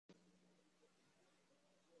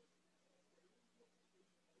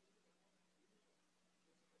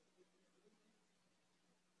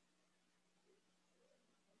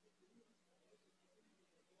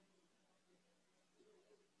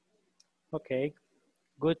Okay,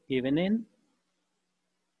 good evening.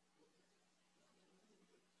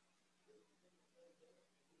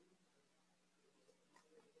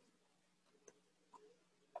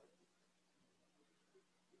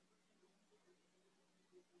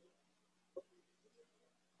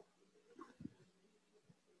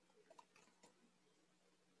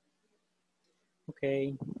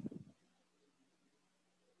 Okay.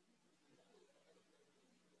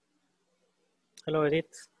 Hello,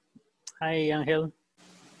 Edith. Hi, Angel.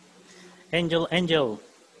 Angel.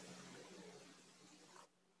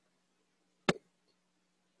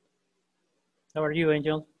 How are you,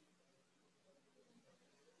 Angel?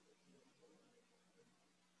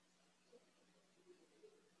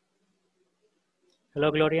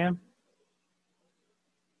 Hello, Gloria.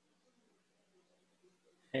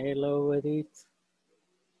 Hello, Edith.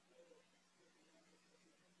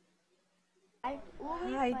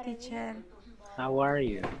 Hi, teacher. How are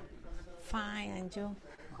you? Fine, and you?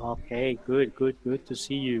 Okay, good to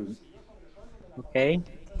see you. Okay.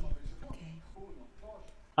 Okay.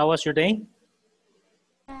 How was your day?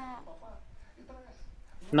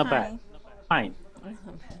 Not bad. Fine. Fine.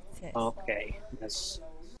 Yes. Okay,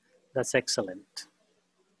 that's excellent.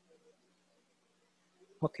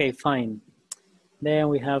 Okay, fine. Then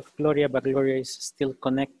we have Gloria, but Gloria is still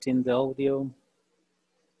connecting the audio.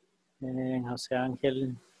 And Jose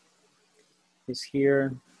Angel is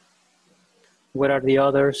here. Where are the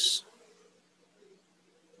others?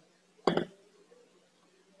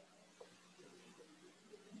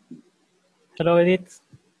 Hello, Edith.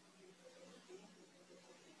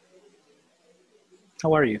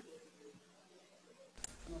 How are you?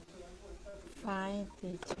 Fine,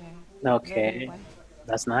 teacher. Very Okay, well.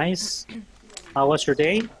 that's nice. How was your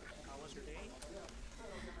day?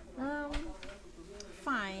 Um,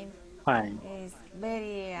 Fine. Fine. It's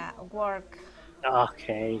very work.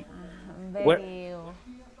 Okay. Where, Very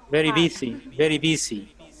very hard. busy. Very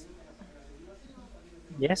busy. Yes.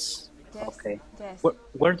 Yes. Okay. Yes.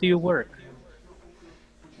 Where do you work?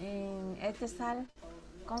 In Etisal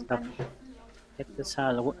company. Okay. At the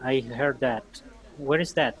Sal. I heard that. Where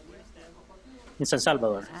is that? In San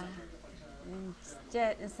Salvador. In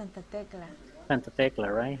Santa Tecla. Santa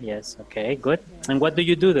Tecla, right? Yes. Okay. Good. And what do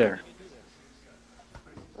you do there?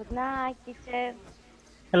 Good night, teacher.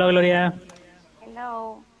 Hello, Gloria.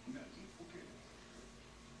 Hello.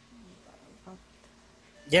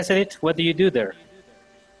 Yes, Edith. What do you do there?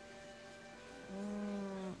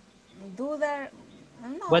 Do there?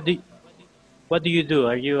 No. What do What do you do?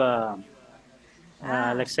 Are you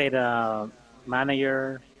Ah, let's say the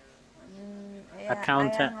manager, yeah, I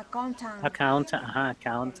accountant, am accountant.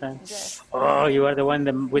 accountant. Yes. Oh, you are the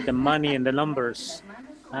one with the money and the numbers,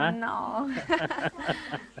 huh? No.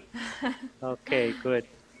 Okay, good.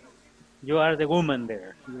 You are the woman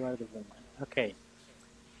there. You are the woman. Okay,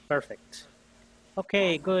 perfect.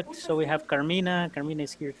 Okay, good. So we have Carmina. Carmina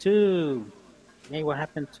is here too. Hey, what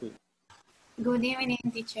happened to? Good evening,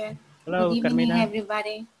 teacher. Good Hello, evening, Carmina.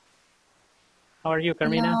 everybody. How are you,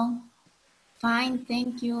 Carmina? Hello. Fine,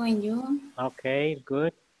 thank you. And you? Okay,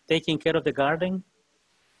 good. Taking care of the garden?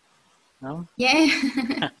 No?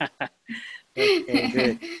 Yeah. Okay,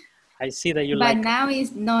 good. I see that you But like. now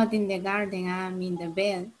it's not in the garden. I'm in the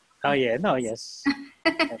bed. Oh yeah, no, yes,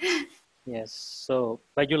 yes, yes. So,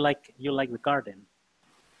 but you like the garden.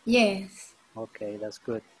 Yes. Okay, that's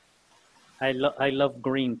good. I love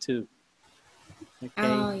green too. Okay.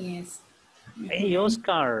 Oh, yes. Hey,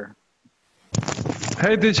 Oscar.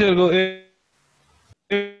 Hey, teacher.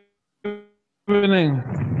 Good evening.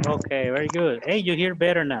 Okay, very good. Hey, you hear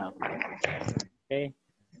better now. Okay.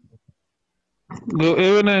 Good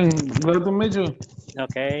evening. Glad to meet you.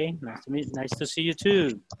 Okay. Nice to see you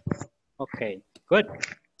too. Okay. Good.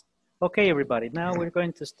 Okay, everybody. Now we're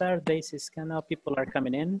going to start. This is kind of people are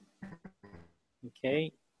coming in.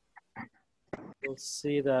 Okay. We'll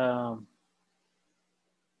see the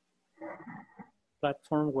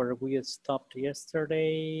platform where we stopped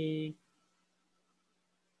yesterday.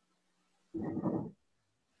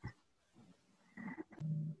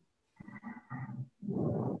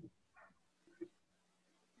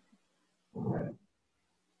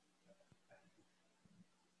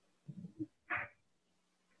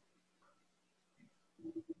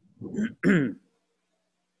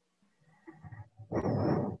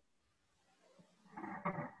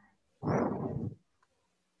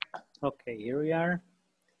 Okay, here we are.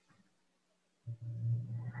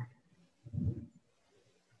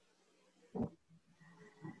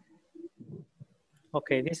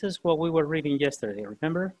 Okay, this is what we were reading yesterday,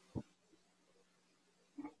 remember?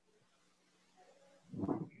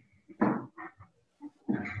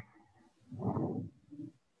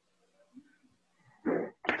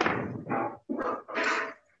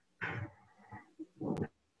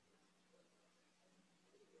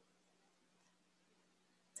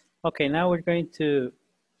 Okay, now you're going to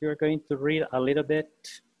read a little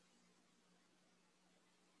bit.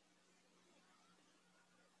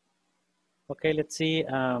 Okay, let's see.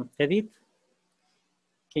 Edith,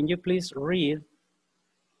 can you please read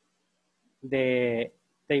the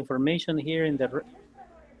information here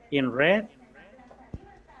in red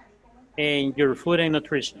and your food and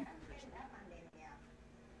nutrition?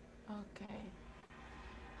 Okay.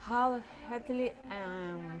 How healthy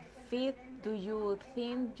and fit do you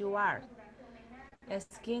think you are?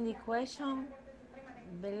 Scan the question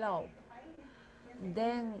below.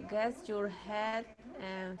 Then guess your health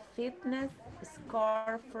and fitness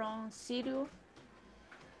score from 0,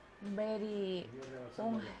 very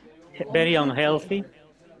Very unhealthy.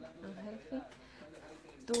 unhealthy,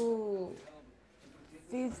 to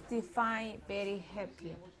 55, very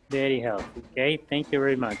happy. Very healthy. Okay, thank you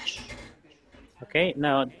very much. Okay,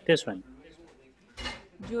 now this one.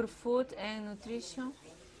 Your food and nutrition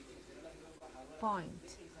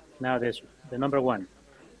point. Now this, the number 1.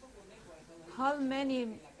 How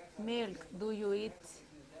many milk do you eat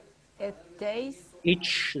a day?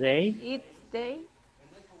 Each day. Each day?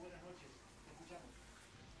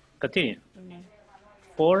 Continue.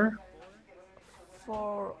 4.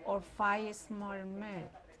 4 or 5 small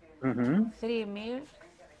milk. Mm-hmm. 3 milk.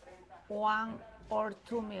 1 or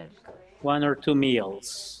 2 milk. 1 or 2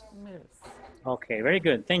 meals. Meals. Okay, very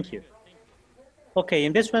good. Thank you. Okay,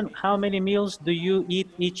 in this one, how many meals do you eat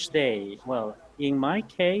each day? Well, in my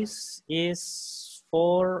case, is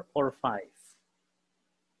 4 or 5.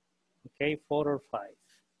 Okay, 4 or 5.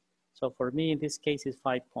 So for me, in this case, is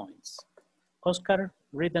 5 points. Oscar,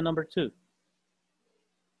 read the number 2.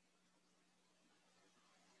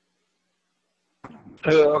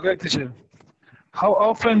 Okay, teacher. How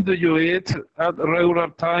often do you eat at regular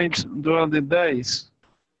times during the days?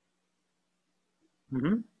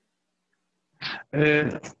 Mm-hmm.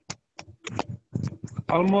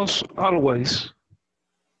 Almost always.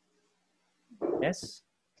 Yes.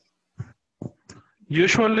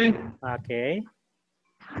 Usually. Okay.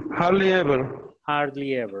 Hardly ever.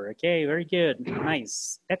 Hardly ever. Okay, very good.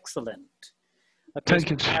 Nice. Excellent. Okay, Thank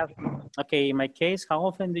you. Okay, in my case, how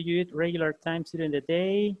often do you eat regular times during the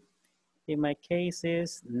day? In my case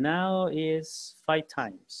now is 5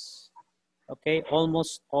 times. Okay,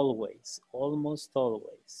 almost always, almost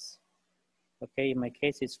always. Okay, in my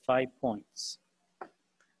case it's 5 points.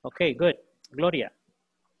 Okay, good. Gloria,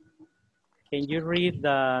 can you read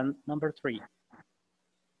the number 3?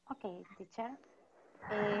 Okay, teacher.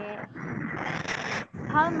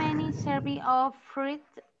 How many serving of fruit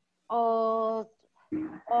or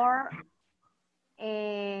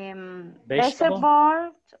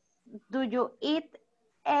vegetables do you eat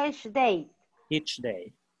each day? Each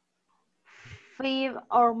day. 5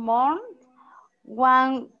 or more?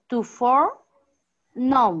 1 to 4?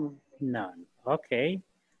 None. None. Okay.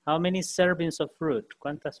 How many servings of fruit?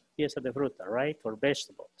 ¿Cuántas piezas de fruta, right? Or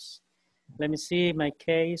vegetables? Let me see. In my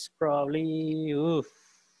case, probably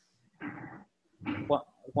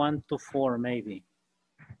 1 to 4, maybe.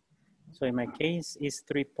 So in my case, it's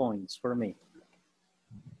 3 points for me.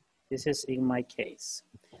 This is in my case.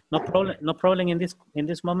 No problem. No problem in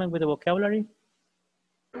this moment with the vocabulary.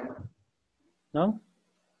 No.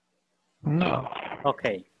 No.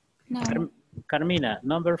 Okay. No. Carmina,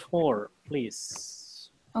 number 4, please.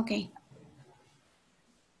 Okay.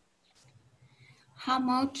 How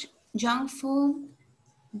much junk food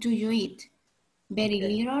do you eat? Very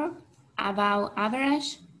little, about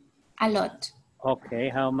average, a lot. Okay,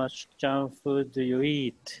 how much junk food do you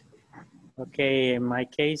eat? Okay, in my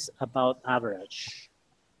case, about average.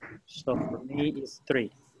 So for me, it's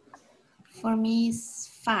 3. For me, it's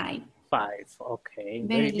 5. 5, okay.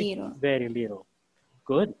 Very little. Very little.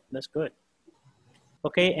 Good, that's good.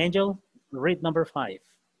 Okay, Angel, read number 5.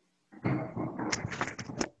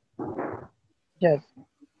 Yes.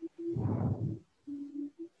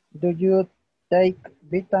 Do you take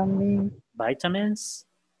vitamins? Vitamins?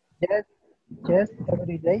 Yes,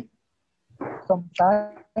 every day.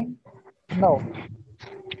 Sometimes, no.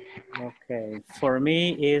 Okay, for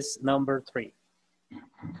me is number 3.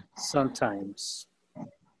 Sometimes.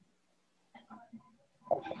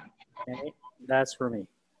 Okay, that's for me.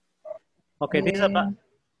 Okay, this is about,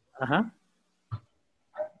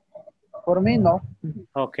 For me, no.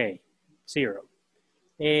 Okay, 0.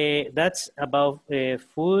 That's about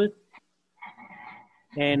food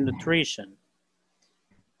and nutrition.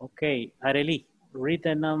 Okay, Areli, read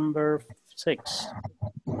the number 6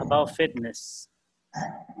 about fitness.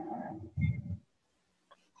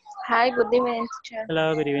 Hi, good evening, teacher.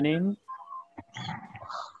 Hello, good evening.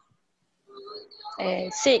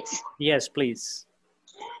 6. Yes, please.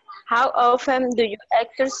 How often do you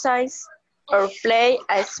exercise or play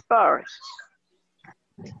a sport?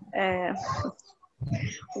 Uh,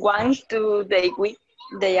 1 to day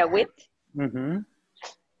a week. Mm-hmm.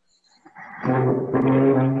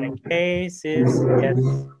 My case is yes,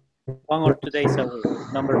 1 or 2 days a week.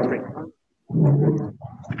 Number 3.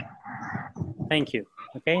 Thank you.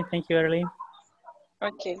 Okay, thank you, Early.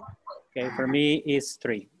 Okay. Okay, for me is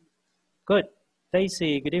 3. Good.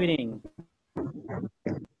 Daisy, good evening.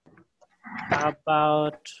 How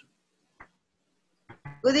about...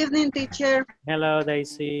 Good evening, teacher. Hello,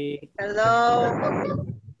 Daisy. Hello.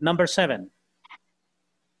 Number 7.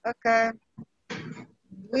 Okay.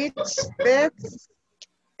 Which best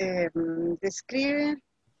describe your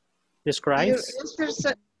Describes?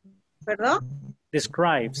 exercise? Pardon?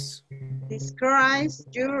 Describes. Describes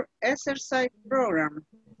your exercise program.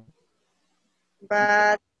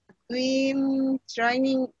 But between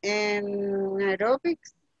training and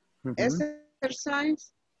aerobics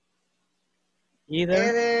exercise,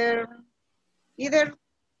 Either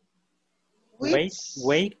which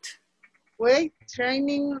weight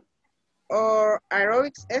training or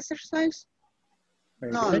aerobics exercise?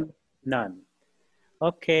 Very None. good. None.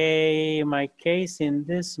 Okay, my case in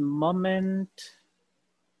this moment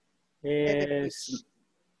is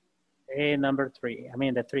number 3. I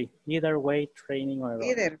mean the 3. Either weight training or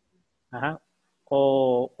aerobics. Either. Ajá.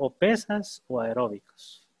 O pesas o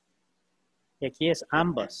aeróbicos. Y aquí es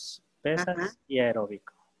ambas, pesas y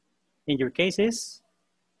aeróbico. In your case is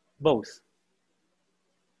both.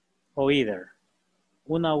 O either.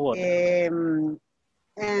 Una u otra.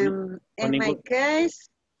 In my case,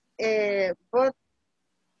 both.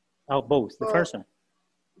 Oh, both. The first one.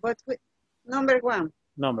 But number 1.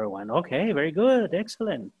 Number 1. Okay, very good.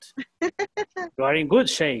 Excellent. You are in good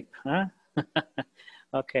shape, huh?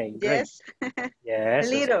 Okay, great. Yes. Yes.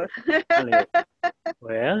 A little. A little.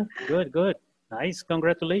 Well, good, good. Nice.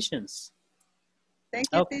 Congratulations. Thank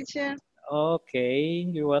you, teacher. Okay,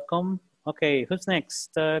 you're welcome. Okay, who's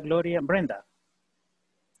next? Gloria, Brenda.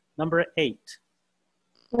 Number 8.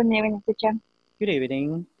 Good evening, teacher. Good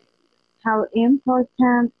evening. How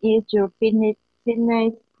important is your fitness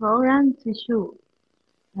program to you?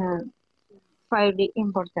 Fairly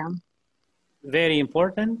important. Very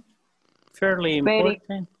important. Fairly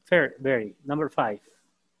important. Very. Number 5.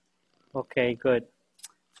 Okay, good.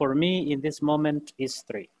 For me, in this moment, is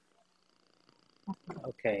 3.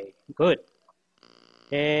 Okay, good.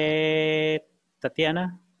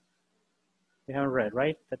 Tatiana, you haven't read,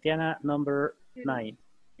 right? Tatiana, number 9.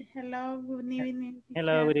 Hello, good evening.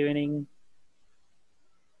 Hello, good evening.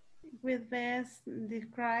 With best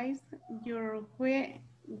describes your weight.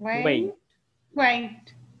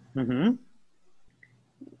 Mm-hmm.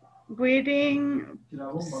 Weighing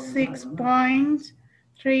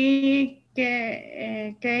 6.3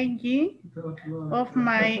 kg of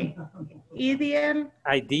my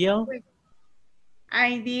ideal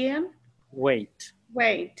weight.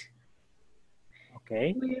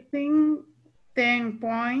 Okay. Within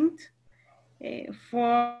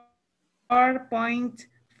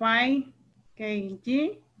 4.5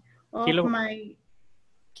 kg of my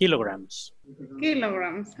kilograms.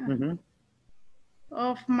 Mm-hmm.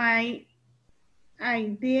 Of my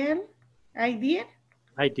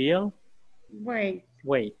ideal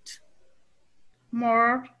weight.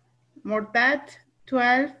 More than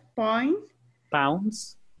 12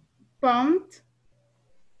 pounds.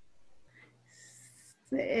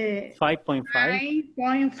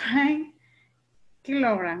 5.5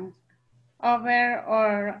 kilograms over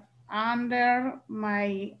or under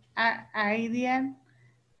my ideal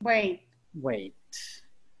weight.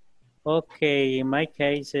 Okay, in my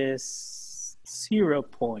case is 0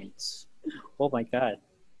 points. Oh my God.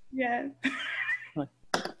 Yes.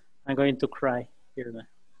 I'm going to cry here.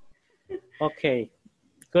 Okay,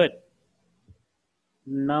 good.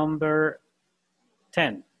 Number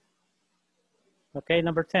 10. Okay,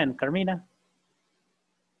 number 10, Carmina.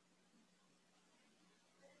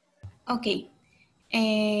 Okay.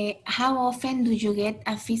 How often do you get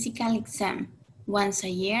a physical exam? Once a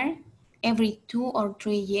year, every 2 or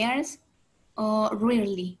 3 years, or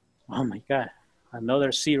rarely? Oh my God,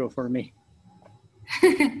 another 0 for me.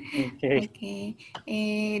 Okay.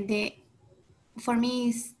 For me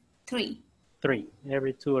is 3. 3,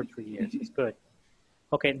 every 2 or 3 years is good.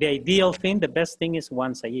 Okay, the ideal thing, the best thing is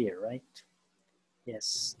once a year, right?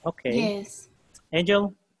 Yes, okay. Yes.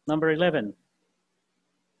 Angel, number 11.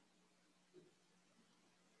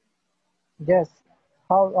 Yes.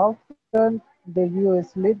 How often do you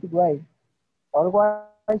sleep well?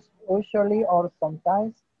 Always, usually, or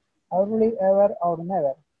sometimes? Hardly ever or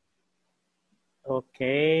never?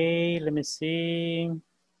 Okay, let me see.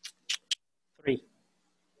 3.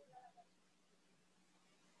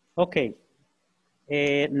 Okay.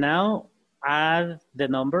 Now add the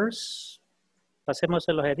numbers. Pasemos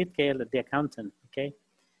a los edit que the accountant, okay?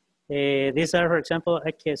 These are, for example,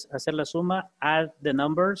 hay que hacer la suma, add the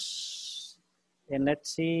numbers, and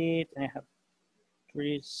let's see, I have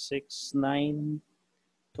 3, 6, 9,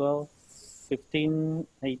 12, 15,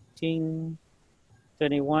 18,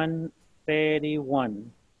 21,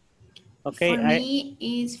 31. Okay. For me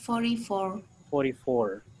is 44.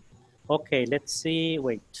 44. Okay, let's see,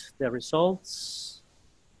 wait, the results,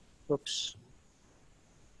 oops.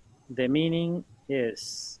 The meaning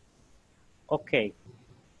is, okay.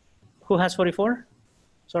 Who has 44?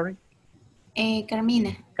 Sorry?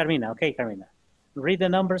 Carmina. Carmina, okay, Carmina. Read the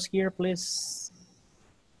numbers here, please.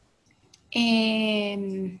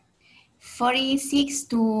 46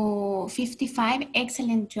 to 55,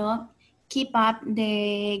 excellent job. Keep up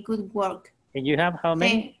the good work. And you have how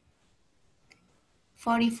many?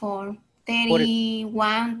 44,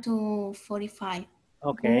 31 to 45.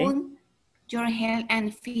 Okay. Good. Your health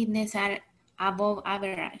and fitness are above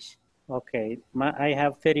average. Okay, I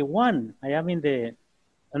have 31. I am on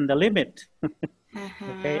the limit.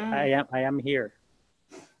 Okay, I am here.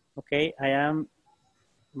 Okay, I am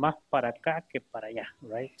más para acá que para allá,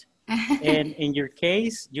 right? And in your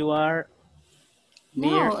case, you are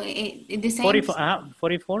near no, the same.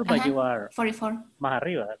 44, but you are 44. más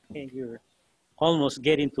arriba. Okay, you're almost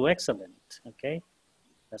getting to excellent. Okay,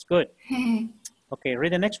 that's good. Okay,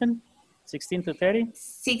 read the next one. 16 to 30.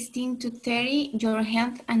 16 to 30, your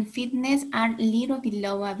health and fitness are little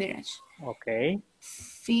below average. Okay.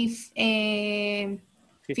 15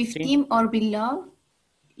 or below,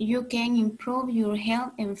 you can improve your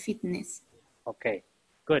health and fitness. Okay,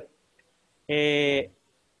 good.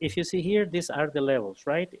 If you see here, these are the levels,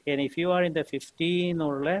 right? And if you are in the 15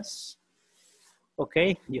 or less,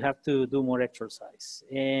 okay, you have to do more exercise.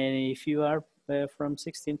 And if you are from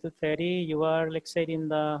 16 to 30, you are, let's say, in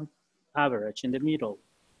the average, in the middle.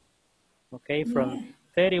 Okay, from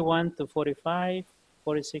 31 to 45,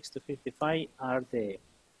 46 to 55 are the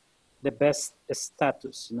best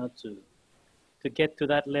status, you know, to get to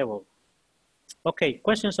that level. Okay,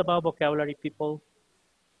 questions about vocabulary, people?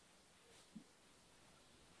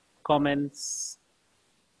 Comments?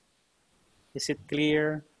 Is it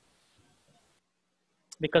clear?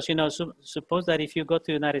 Because, you know, suppose that if you go to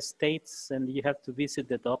the United States and you have to visit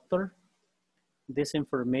the doctor, this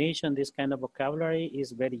information, this kind of vocabulary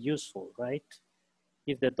is very useful, right?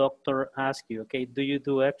 If the doctor asks you, okay, do you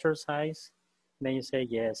do exercise? Then you say,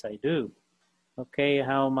 yes, I do. Okay,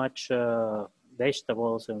 how much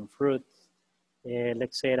vegetables and fruits,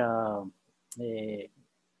 let's say,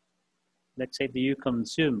 do you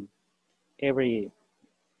consume every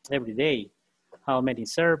day? How many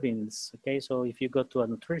servings? Okay, so if you go to a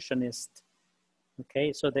nutritionist,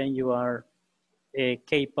 okay, so then you are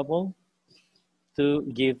capable to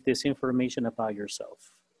give this information about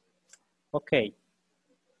yourself. Okay,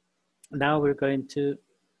 now we're going to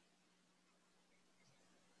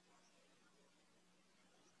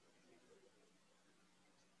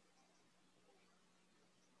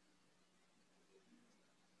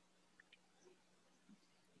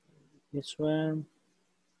this one.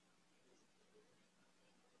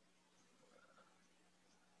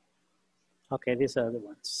 Okay, these are the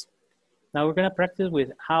ones. Now we're gonna practice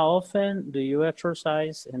with how often do you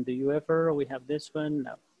exercise and do you ever, we have this one,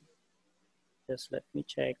 no. Just let me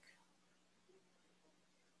check.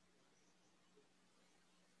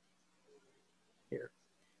 Here.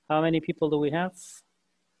 How many people do we have?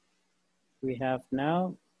 We have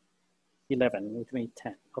now 11, which means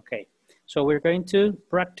 10. Okay, so we're going to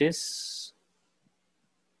practice.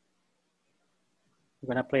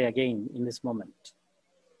 We're gonna play a game in this moment.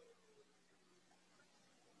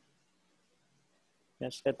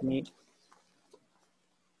 Just let me.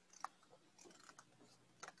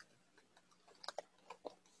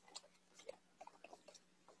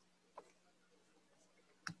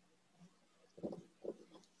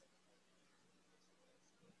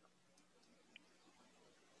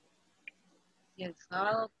 Y el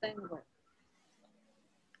sábado tengo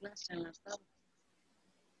clase en la tarde.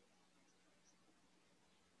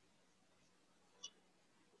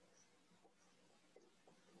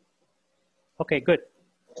 Okay, good.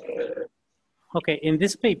 Okay, in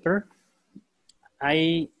this paper,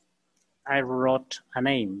 I wrote a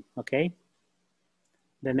name, okay?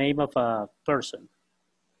 The name of a person.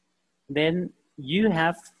 Then you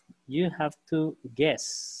have to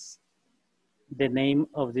guess the name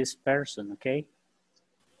of this person, okay?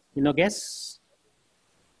 You know, guess?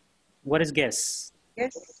 What is guess?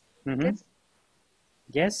 Yes. Mm-hmm.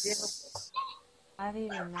 Yes.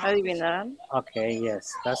 Adivinarán. Okay,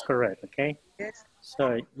 yes, that's correct, okay? Guess.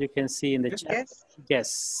 So you can see in the chat. Guess.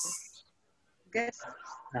 Guess. Guess.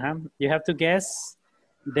 You have to guess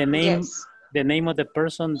the name, Yes. the name of the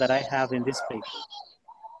person that I have in this paper,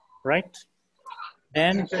 right?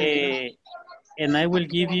 Then, and I will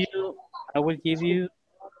give you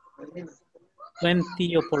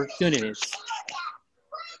 20 opportunities,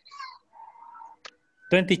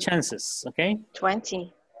 20 chances, okay?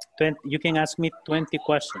 20. 20, you can ask me 20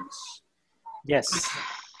 questions. Yes,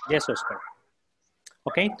 yes, Oscar.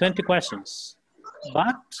 Okay, 20 questions,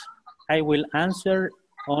 but I will answer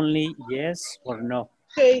only yes or no.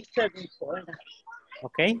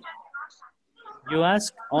 Okay? You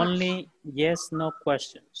ask only yes, no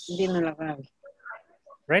questions.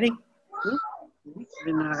 Ready?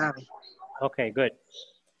 Okay, good.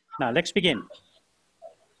 Now let's begin.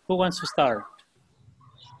 Who wants to start?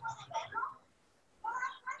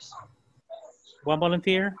 One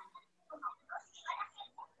volunteer?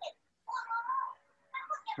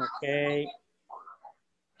 Okay.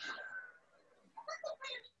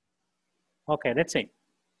 Okay, let's see.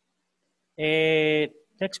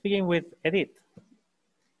 Let's begin with Edith.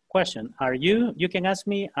 Question, are you can ask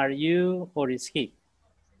me, are you or is he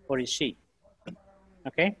or is she?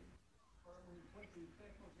 Okay?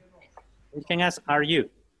 You can ask, are you?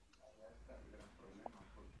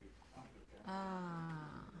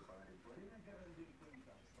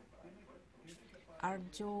 Are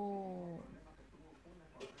you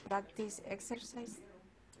practice exercise?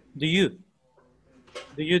 Do you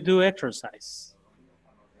do exercise?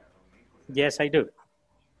 Yes, I do.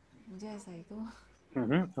 Yes, I do.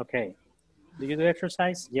 Okay. Do you do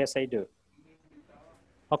exercise? Yes, I do.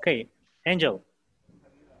 Okay, Angel.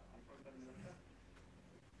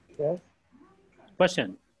 Yes.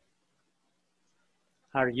 Question.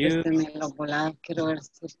 Are you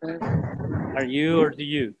or do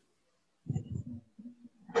you?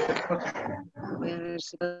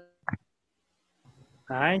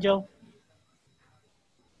 Angel.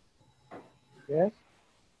 Yes.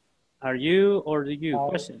 Are you or do you?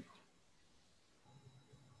 Question.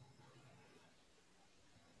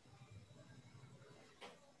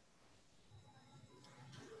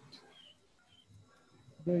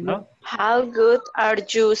 Do you? No? How good are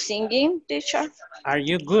you singing, teacher? Are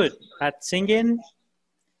you good at singing?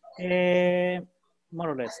 More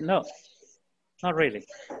or less. No, not really.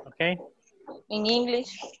 Okay. In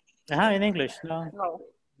English? In English. No. No.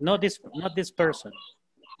 Not this person.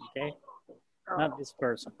 Okay. Not this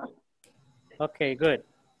person. Okay, good.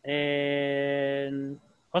 And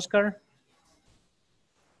Oscar?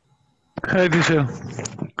 Hi, teacher.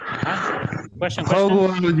 Question. How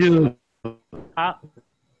good are you? How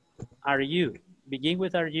are you? Begin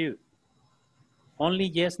with are you. Only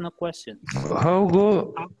yes, no questions. How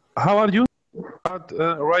are you at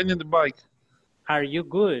riding the bike? Are you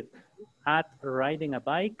good at riding a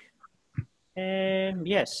bike?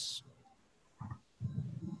 Yes.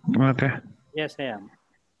 Okay. Yes, I am.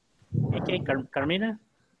 Okay, Carmina?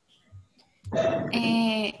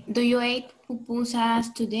 Do you eat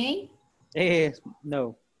pupusas today?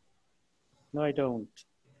 No. No, I don't.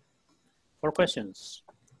 4 questions.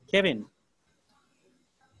 Kevin?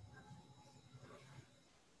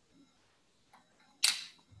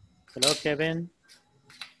 Hello, Kevin?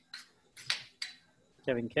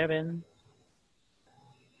 Kevin?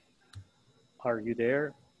 Are you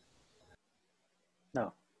there?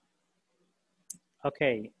 No.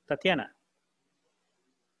 Okay, Tatiana.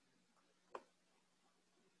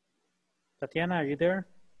 Tatiana, are you there?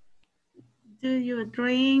 Do you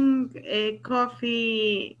drink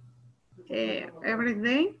coffee every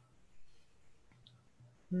day?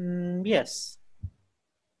 Yes.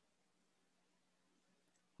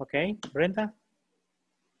 Okay, Brenda?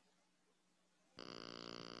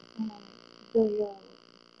 Do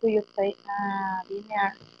you take dinner?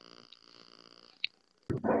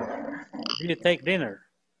 Do you take dinner?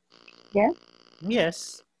 Yes.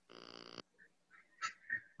 Yes.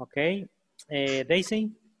 Okay,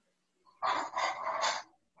 Daisy?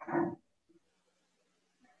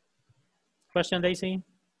 Question, Daisy?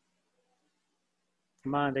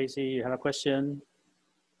 Come on, Daisy, you have a question?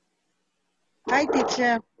 Hi,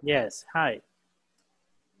 teacher. Yes, hi.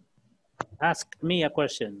 Ask me a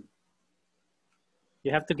question.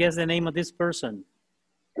 You have to guess the name of this person.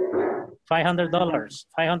 $500.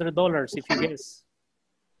 $500 if you guess.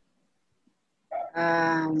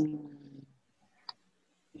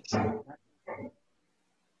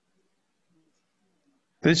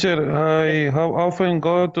 Teacher, how often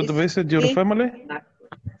go to visit your family?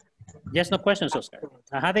 Yes, no questions, Oscar.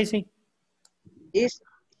 Daisy? Is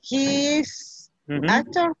he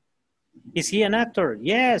actor? Is he an actor?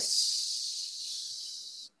 Yes.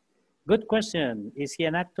 Good question. Is he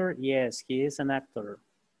an actor? Yes, he is an actor.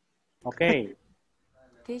 Okay.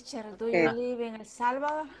 Teacher, do you live in El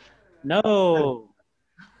Salvador? No.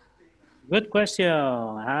 Good question.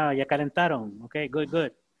 Ah, ya calentaron. Okay, good,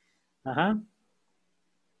 good. Uh-huh.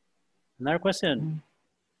 Another question.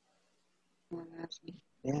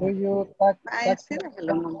 Do you tax?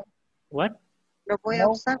 What? Lo voy a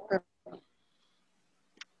usar, pero...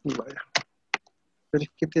 Vaya. Pero es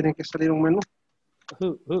que tiene que salir un menú.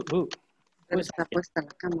 Who? Pero está puesta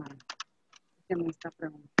la cámara. ¿Qué me está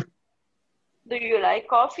preguntando? Do you like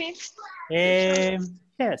coffee?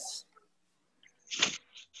 Yes.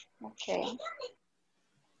 Okay.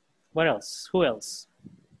 What else? Who else?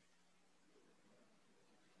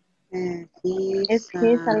 Is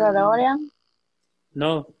he Salvadorian?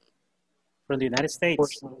 No. From the United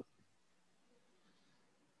States.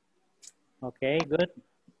 Okay, good.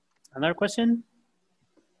 Another question?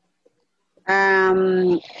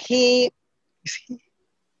 He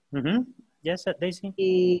Yes, Daisy?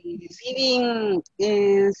 living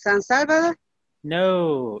in San Salvador?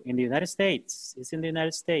 No, in the United States. It's in the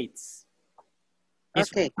United States.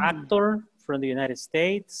 He's an actor from the United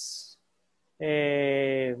States.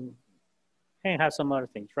 And have some other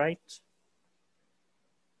things, right?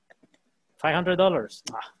 $500.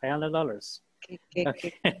 $500.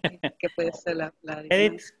 ¿Qué puede ser la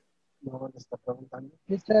Edith? No, le está preguntando.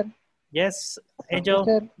 Teacher, Yes, Angel?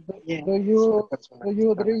 teacher, do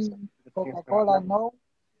you drink Coca-Cola now?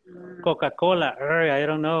 Coca-Cola, I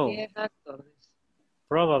don't know. Sí, es actor.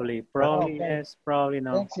 Probably, Okay. yes, probably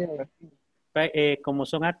no. Thank you. Como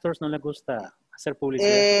son actors, no les gusta hacer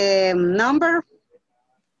publicidad. Number.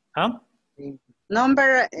 ¿Ah?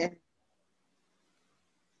 Number.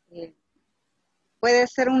 Puede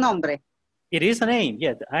ser un nombre. It is a name,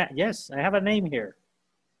 yeah. Yes, I have a name here.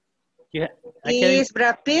 Is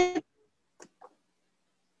Brad Pitt?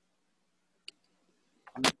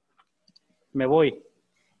 Me voy.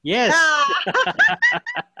 Yes.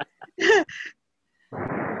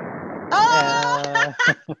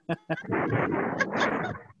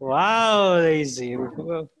 Wow, Daisy.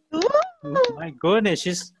 My goodness,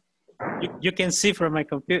 you can see from my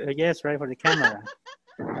computer. Yes, right, for the camera.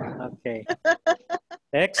 Okay.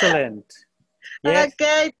 Excellent. Yes.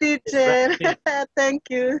 Okay, teacher. Thank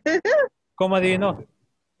you. ¿Cómo do you know?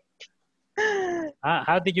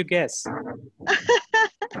 How did you guess?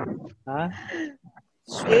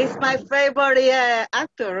 He's my favorite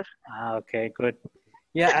actor. Okay, good.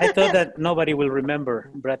 Yeah, I thought that nobody will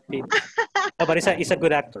remember Brad Pitt. No, but he's a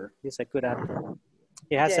good actor. He's a good actor.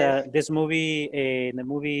 He has this movie, the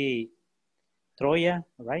movie Troya,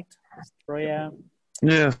 right? Troya.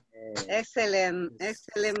 Yeah. Excellent.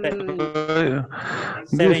 7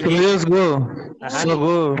 Good, years. good. So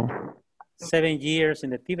good. 7 years in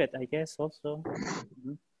the Tibet, I guess, also.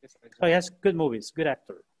 So he has good movies, good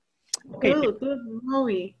actor. Okay. Good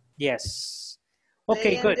movie. Yes.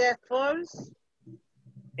 Okay, good. Falls.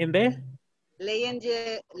 ¿En B?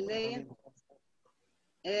 Leyendas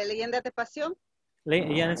de Pasión.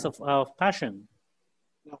 Legends of Passion.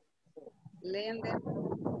 Leyendas.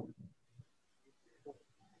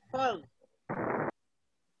 Fall.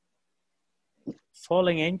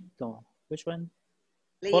 Falling Angel. Which one?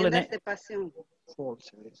 Leyendas de Pasión.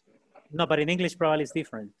 No, but in English probably it's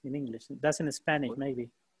different. In English, that's in Spanish maybe.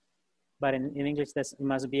 But in English, it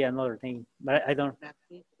must be another thing. But I don't.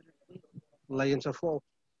 Legends of Fall.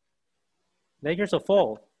 Legends of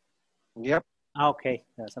Fall. Yep. Okay,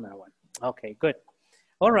 that's another one. Okay, good.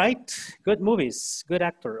 All right, good movies, good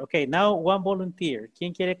actor. Okay, now one volunteer.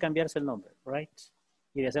 ¿Quién quiere cambiarse el nombre? Right?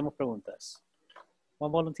 Y le hacemos preguntas.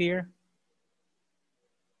 One volunteer.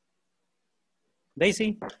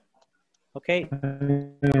 Daisy? Okay.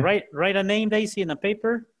 Write a name, Daisy, in a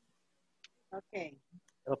paper. Okay.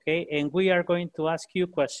 Okay, and we are going to ask you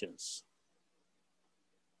questions.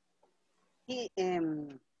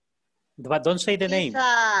 But don't say the name.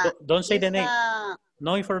 Don't say the name.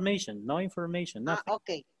 No information, nothing.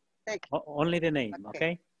 Okay. Thank you. Only the name,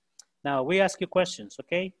 okay? Now we ask you questions,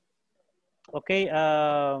 okay? Okay,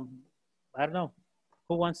 I don't know.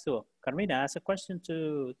 Who wants to? Carmina, ask a question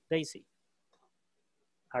to Daisy.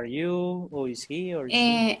 Are you, or is he, or is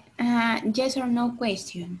she? Yes or no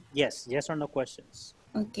question. Yes or no questions.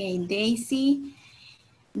 Okay, Daisy,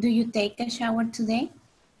 do you take a shower today?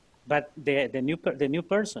 But the new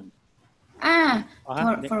person.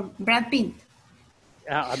 For Brad Pitt.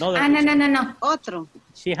 Another. No. Otro.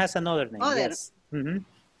 She has another name, yes.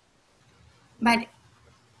 But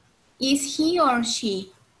is he or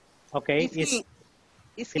she? Okay, is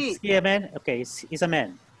he a man? Okay, he's a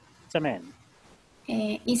man. It's a man.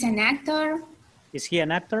 Is an actor. Is he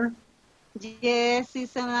an actor? Yes,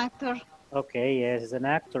 he's an actor. Okay, yes, he's an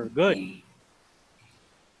actor. Good.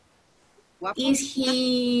 Is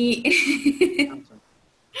he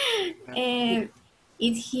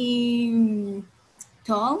is he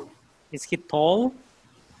tall? Is he tall?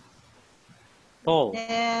 Tall.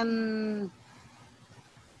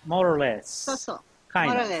 More or less. So.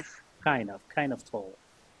 Kind More of. or less. Kind of tall.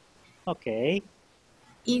 Okay.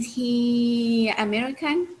 Is he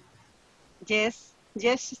American? Yes,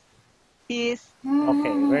 he is.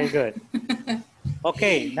 Okay, very good.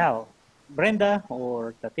 Okay, now, Brenda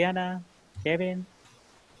or Tatiana, Kevin.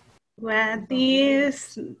 What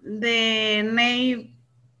is the name?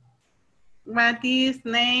 What is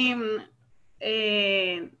name?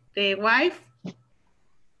 The wife?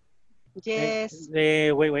 Yes.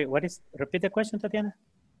 Wait. What is? Repeat the question, Tatiana.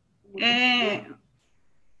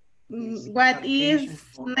 What is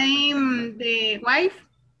name the wife?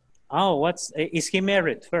 Oh, is he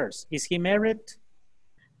married first? Is he married?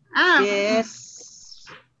 Yes.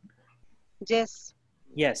 Yes.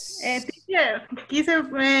 Yes. Teacher,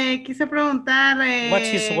 quise preguntar. What's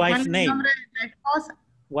his wife's name? ¿Cuál es el nombre de la esposa?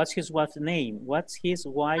 What's his wife's name? What's his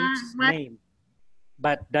wife's name?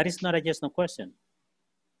 But that is not a yes no question.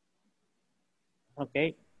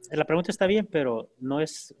 Okay. La pregunta está bien, pero no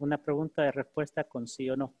es una pregunta de respuesta con sí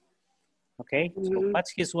o no. Okay. So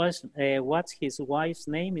what's his wife's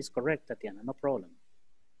name is correct, Tatiana. No problem.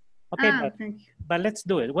 Okay, but let's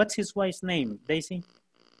do it. What's his wife's name, Daisy?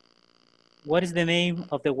 What is the name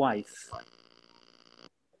of the wife?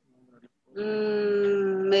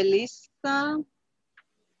 Melissa.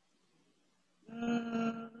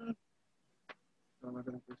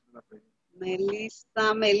 Melissa.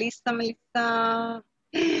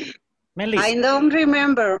 I don't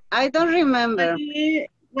remember.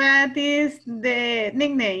 What is the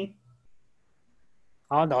nickname?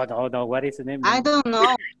 Oh, no. What is the name? I don't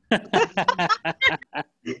know.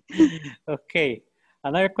 Okay.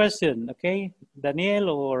 Another question. Okay. Daniel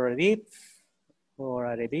or Edith or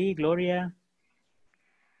Aredi, Gloria.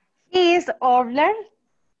 He is older.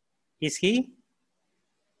 Is he?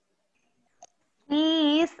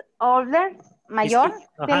 He is older. Mayor.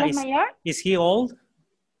 Mayor. Is he old?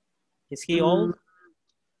 Is he old?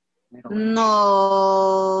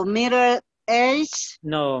 No, middle age.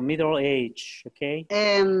 No, middle age. Okay.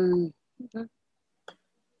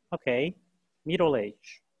 Okay. Middle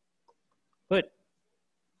age. Good.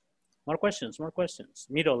 More questions.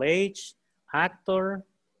 Middle age, actor,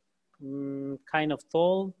 kind of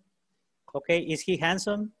tall. Okay. Is he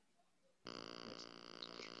handsome?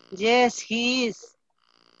 Yes, he is.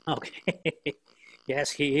 Okay.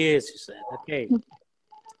 Yes, he is, you said. Okay.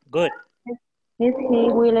 Good. Is he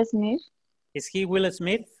Will Smith? Is he Will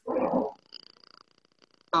Smith?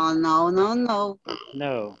 Oh, no.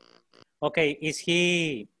 No. Okay, is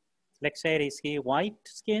he, let's say, is he white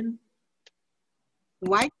skin?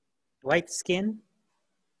 White? White skin?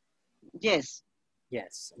 Yes.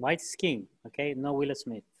 Yes, white skin. Okay, no Will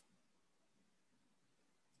Smith.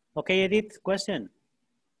 Okay, Edith, question.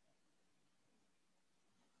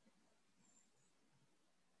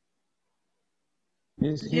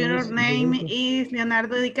 Your name is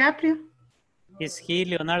Leonardo DiCaprio? Is he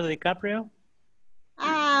Leonardo DiCaprio?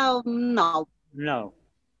 No. No.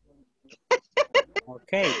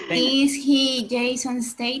 Okay. Is he Jason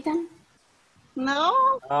Statham?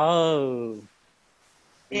 No. Oh.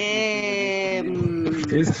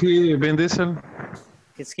 Is he Vin Diesel?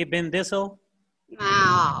 Is he Vin Diesel?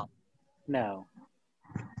 No. No.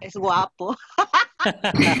 Es guapo.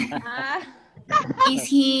 Is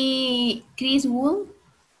he Chris Wool?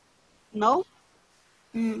 No.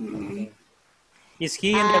 Is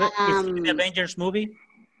he in the Avengers movie?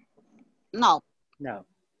 No. No.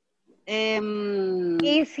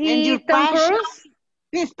 Is he Tom Cruise?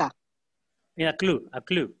 Pista. Yeah, a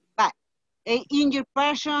clue. But in your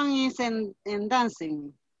passion is in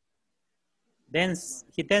dancing.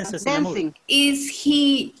 He dances in the movie. Is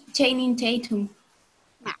he Channing Tatum?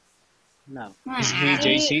 No. Is he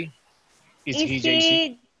JC? Is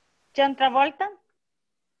he John Travolta?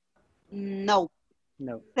 No.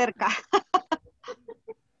 No. Cerca.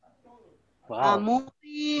 Wow. A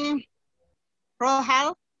movie.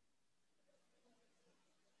 Roadhouse.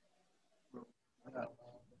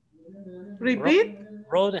 Repeat.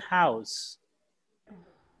 Roadhouse.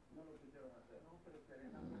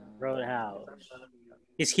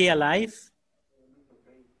 Is he alive?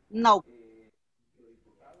 No.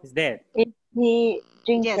 He's dead. Is he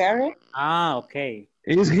Jim Carrey? Ah, okay.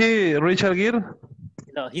 Is he Richard Gere?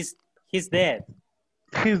 No, he's dead.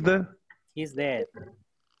 He's dead. He's dead.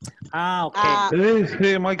 Ah, okay. Is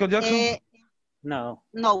he Michael Jackson? No.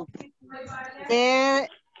 No.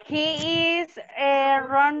 He is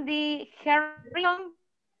Randy Harrison.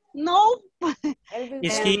 No.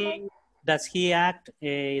 Does he act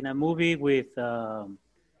in a movie with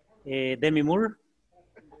Demi Moore?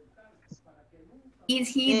 Is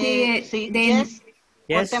he sí, the yes.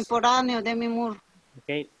 Yes. Contemporáneo, Demi Moore.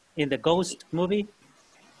 Okay. In the Ghost movie?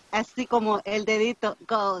 Así como el dedito,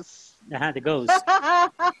 Ghost. The Ghost.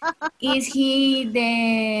 Is he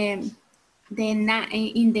in the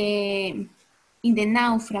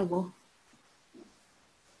Náufrago?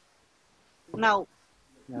 No.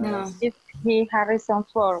 No. Is he Harrison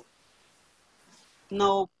Ford?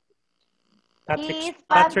 No. He is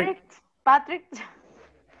Patrick.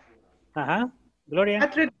 Gloria.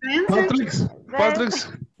 Patrick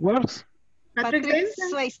what? Patrick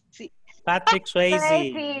Swayze. Patrick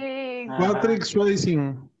Swayze. Patrick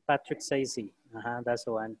Swayze. Patrick Swayze. That's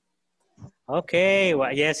the one. Okay.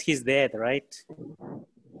 Well, yes, he's dead, right?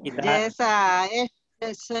 Yes,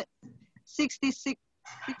 it's 66.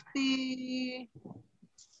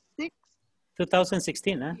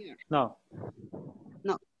 2016, huh? No.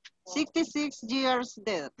 No. 66 years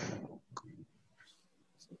dead.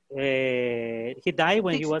 He died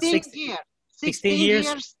when he was 16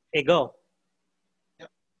 years ago.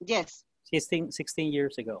 Yes. 16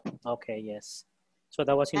 years ago. Okay, yes. So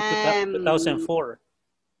that was in 2004.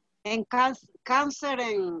 And cancer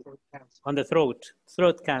and... On the throat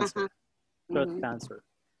cancer. Throat cancer.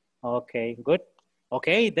 Okay, good.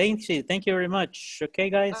 Okay, thank you very much. Okay,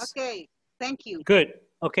 guys. Okay, thank you. Good.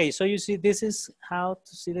 Okay, so you see, this is how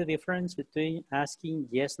to see the difference between asking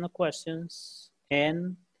yes/no questions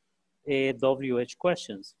and WH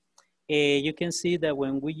questions. You can see that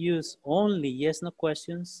when we use only yes/no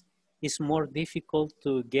questions, it's more difficult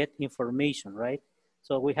to get information, right?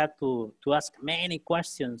 So we have to ask many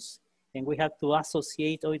questions, and we have to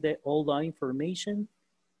associate all the information,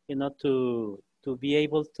 you know, to be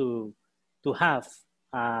able to have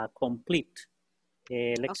complete,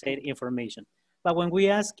 let's say, information. But when we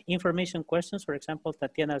ask information questions, for example,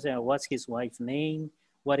 Tatiana said, what's his wife's name?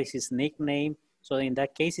 What is his nickname? So in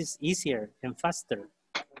that case, it's easier and faster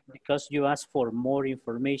because you ask for more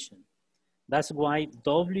information. That's why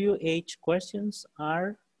WH questions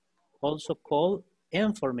are also called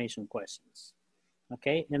information questions,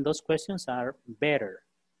 okay? And those questions are better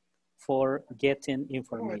for getting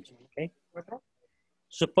information, okay?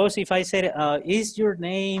 Suppose if I said, is your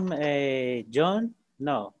name John?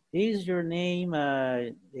 No. Is your name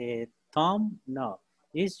Tom? No.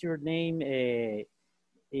 Is your name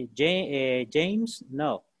James?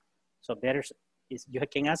 No. So better is you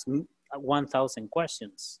can ask 1,000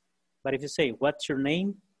 questions. But if you say, what's your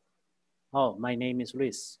name? Oh, my name is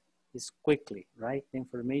Luis. It's quickly, right? The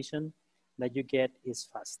information that you get is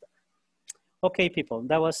faster. Okay, people,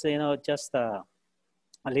 that was, you know, just a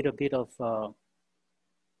little bit of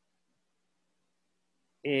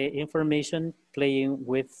information playing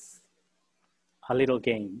with a little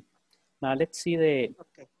game. Now let's see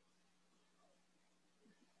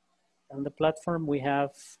on the platform we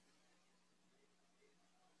have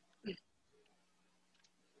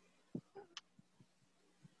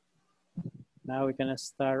now we're gonna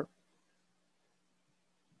start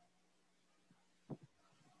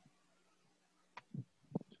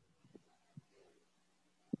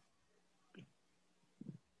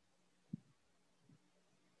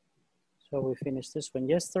so we finished this one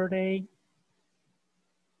yesterday.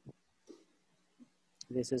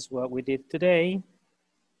 This is what we did today.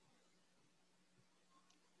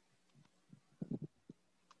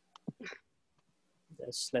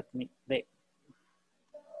 Just let me, there.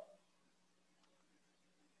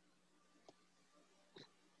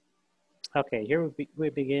 Okay, here we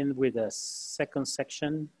begin with the second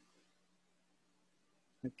section.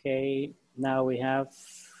 Okay, now we have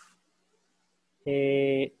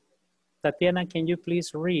Tatiana, can you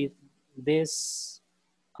please read this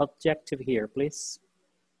objective here, please?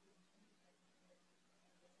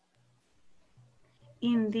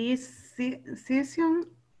 In this session,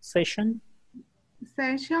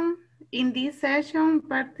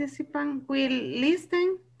 participants will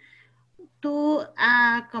listen to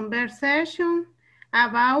a conversation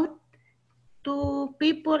about two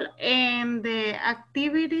people and the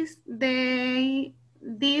activities they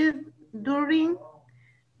did during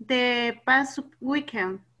the past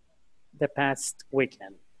weekend. The past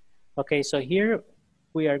weekend. Okay, so here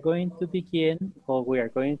we are going to begin, or we are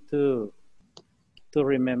going to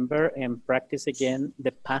remember and practice again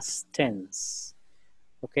the past tense.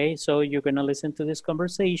 Okay, so you're gonna listen to this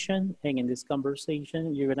conversation, and in this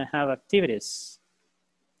conversation, you're gonna have activities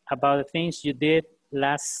about the things you did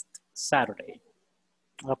last Saturday.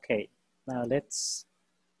 Okay, Now let's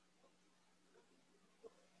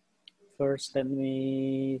first let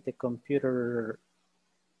me the computer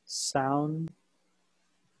sound.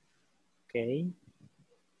 Okay.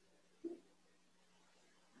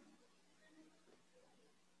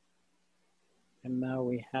 And now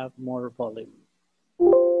we have more volume.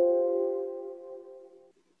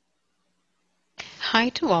 Hi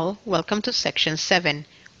to all, welcome to section 7.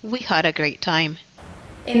 We had a great time.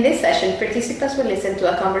 In this session, participants will listen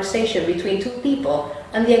to a conversation between two people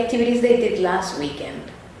on the activities they did last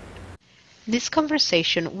weekend. This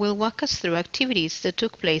conversation will walk us through activities that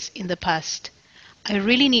took place in the past. I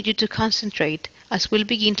really need you to concentrate as we'll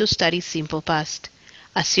begin to study simple past.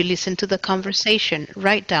 As you listen to the conversation,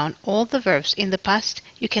 write down all the verbs in the past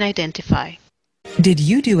you can identify. Did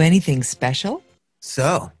you do anything special?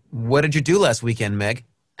 So, what did you do last weekend, Meg?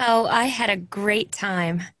 Oh, I had a great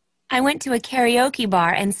time. I went to a karaoke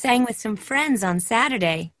bar and sang with some friends on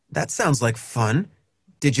Saturday. That sounds like fun.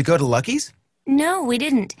 Did you go to Lucky's? No, we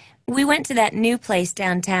didn't. We went to that new place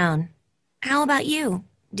downtown. How about you?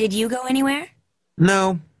 Did you go anywhere?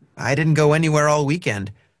 No, I didn't go anywhere all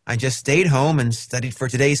weekend. I just stayed home and studied for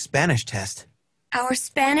today's Spanish test. Our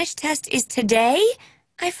Spanish test is today?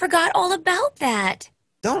 I forgot all about that.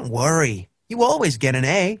 Don't worry. You always get an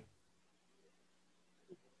A.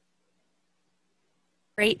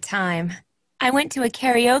 Great time. I went to a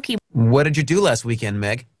karaoke. What did you do last weekend,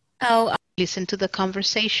 Meg? Oh, Listen to the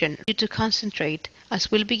conversation. You to concentrate as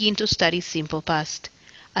we'll begin to study simple past.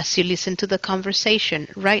 As you listen to the conversation,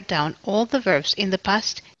 write down all the verbs in the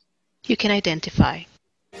past you can identify.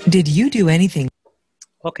 Did you do anything?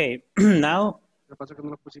 Okay, now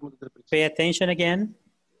pay attention again.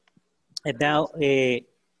 And now pay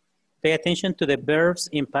attention to the verbs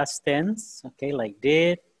in past tense, okay, like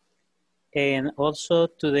did, and also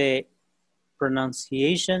to the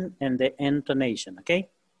pronunciation and the intonation, okay?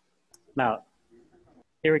 Now,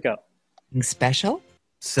 here we go. Special?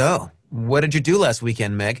 So, what did you do last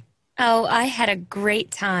weekend, Meg? Oh, I had a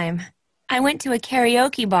great time. I went to a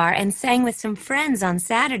karaoke bar and sang with some friends on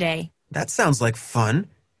Saturday. That sounds like fun.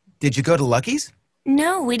 Did you go to Lucky's?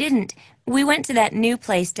 No, we didn't. We went to that new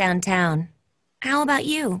place downtown. How about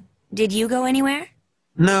you? Did you go anywhere?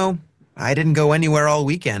 No, I didn't go anywhere all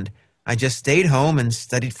weekend. I just stayed home and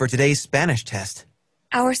studied for today's Spanish test.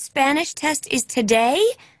 Our Spanish test is today?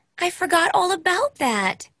 I forgot all about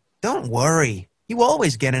that. Don't worry. You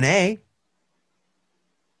always get an A.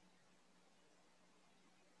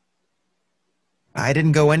 I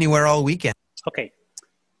didn't go anywhere all weekend. Okay.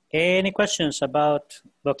 Any questions about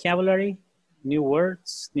vocabulary, new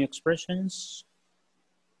words, new expressions?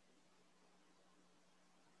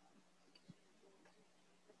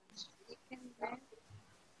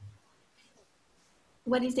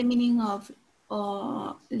 What is the meaning of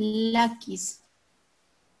luckies?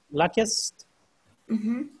 Luckiest?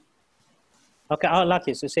 Mm-hmm. Okay, oh,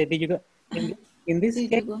 luckiest. You say, did you go? In this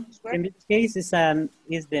case, is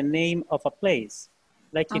the name of a place.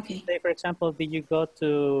 Like if you say, for example, did you go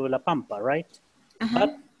to La Pampa, right?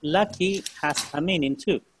 But lucky has a meaning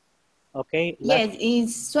too. Okay. Yes,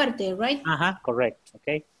 it's suerte, right? Correct.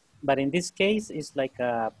 Okay. But in this case, it's like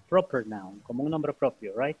a proper noun, como un nombre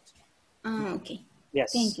propio, right? Okay.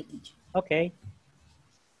 Yes. Thank you, teacher. Okay.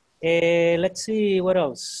 Let's see what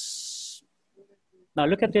else. Now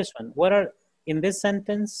look at this one. What are in this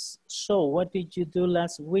sentence? So, what did you do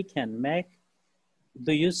last weekend, Meg?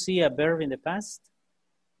 Do you see a verb in the past?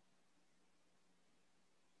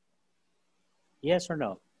 Yes or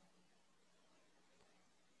no?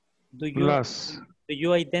 Do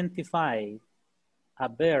you identify a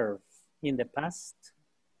verb in the past?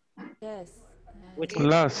 Yes. Which one?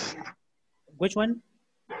 Last. Which one?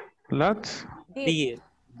 Last. Did.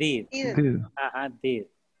 Did. Did.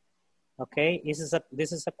 Okay.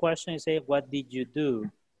 This is a question. You say, what did you do?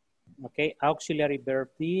 Okay. Auxiliary verb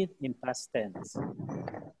did in past tense.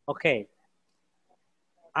 Okay.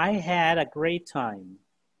 I had a great time.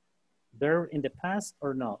 Verb in the past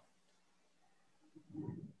or no?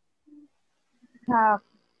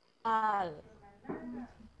 Have.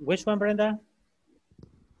 Which one, Brenda?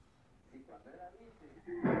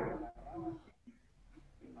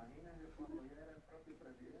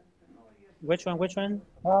 Which one? Which one?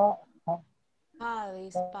 Had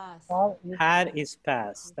is past. Had is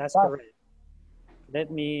past. That's correct. Let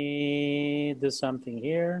me do something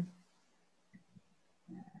here.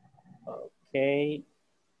 Okay.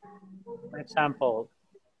 For example,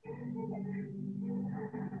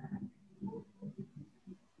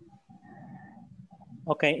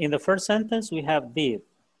 okay, in the first sentence, we have did.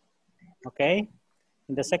 Okay.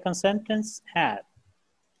 In the second sentence, had.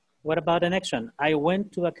 What about the next one? I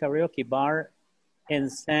went to a karaoke bar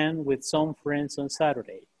and sang with some friends on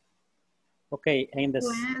Saturday. Okay, and the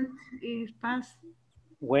Went is past.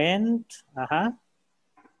 went,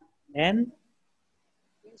 and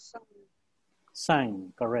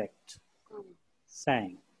sang, correct.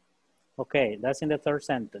 Sang. Okay, that's in the third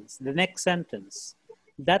sentence. The next sentence,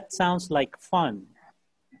 that sounds like fun.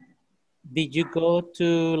 Did you go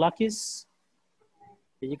to Lucky's?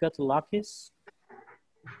 Did you go to Lucky's?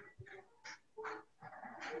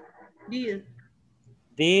 Did.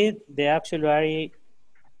 Did the auxiliary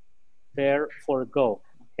verb for go?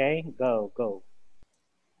 Okay, go, go.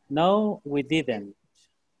 No, we didn't.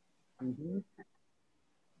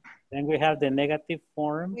 Then we have the negative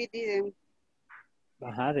form. We didn't.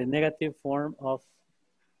 The negative form of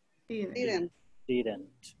Didn't.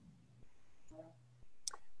 didn't.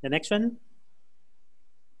 The next one.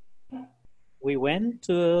 We went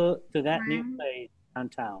to that new place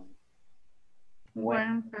downtown.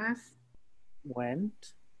 Went past.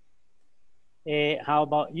 Went. How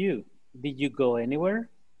about you? Did you go anywhere?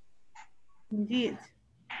 Did.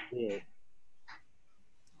 Did.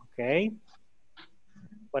 Okay.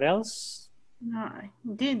 What else? No,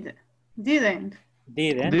 did. Didn't.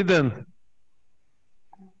 Didn't. Didn't.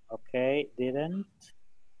 Okay, didn't.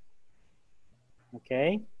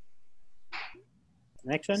 Okay.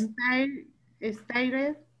 Next one.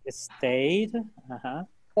 Stayed. Stayed.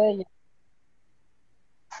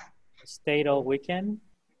 Stayed all weekend.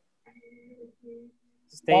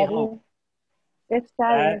 Stay home.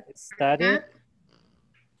 Studied. Studied.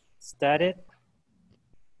 Studied.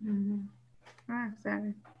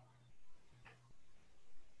 Studied.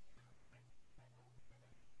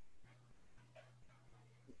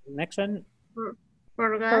 Next one.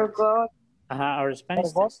 Forgot. Our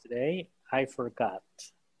Spanish test today. I forgot.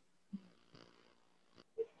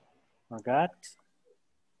 Forgot.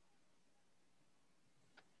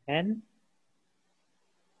 And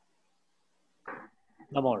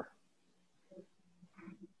no more.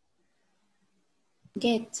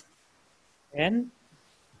 Get. And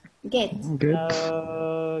Get.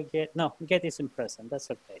 get. No, get is in present.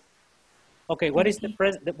 That's okay. Okay, what is the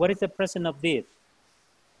present? What is the present of did?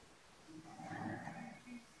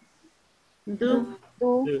 Do.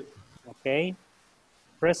 Do. Okay.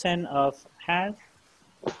 Present of have.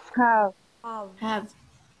 Have.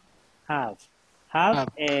 Have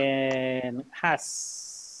and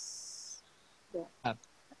has. Have.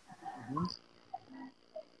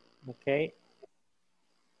 Okay.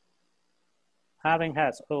 Having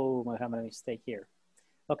has. Oh, I have a mistake here.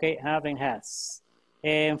 Okay, having has.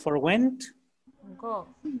 And for went? Go.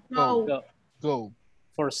 Go. Go.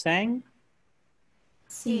 For sang?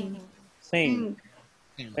 Sing. Sing.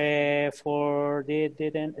 For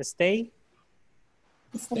didn't stay?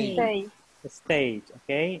 Stay. Stayed.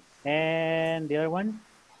 Okay. And the other one?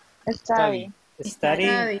 Study.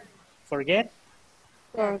 Study. Forget?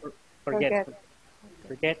 Forget.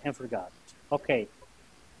 Forget and forgot. Okay.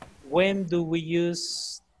 When do we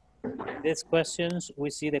use these questions? We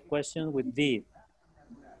see the question with did.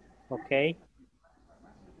 Okay.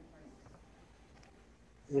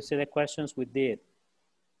 We see the questions with did.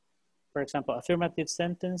 For example, affirmative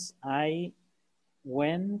sentence, I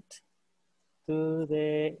went to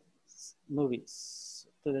the movies,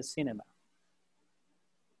 to the cinema.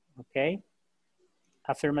 Okay.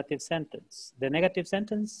 Affirmative sentence. The negative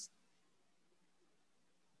sentence?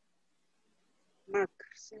 Mark,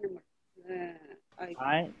 cinema.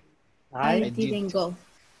 I didn't go.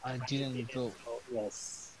 I didn't go.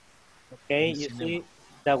 Yes. Okay, you see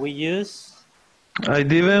that we use? I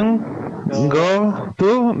didn't go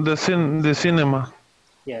to the cinema.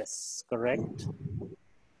 Yes, correct.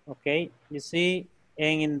 Okay, you see,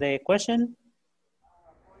 and in the question?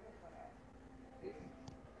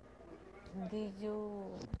 Did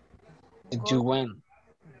you went?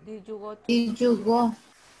 Did you go to? Did you go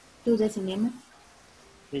to the cinema?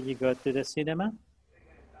 Did you go to the cinema?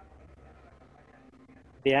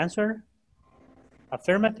 The answer?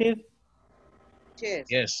 Affirmative? Yes.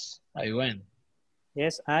 Yes, I went.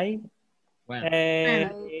 Yes, I When?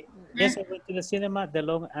 Yes, I went to the cinema. The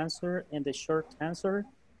long answer and the short answer.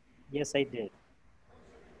 Yes, I did.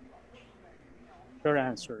 Short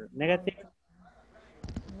answer. Negative?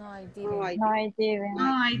 No, I didn't. No, I didn't.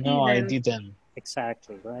 No, I didn't.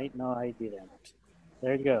 Exactly, right? No, I didn't.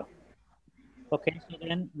 There you go. Okay, so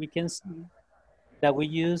then we can see that we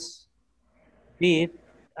use did,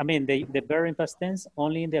 I mean, the verb in past tense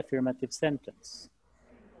only in the affirmative sentence.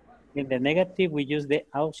 In the negative, we use the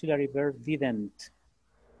auxiliary verb didn't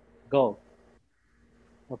go.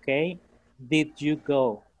 Okay, did you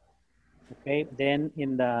go? Okay, then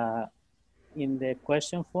in the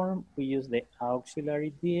question form, we use the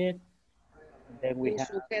auxiliary did Then we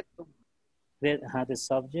have the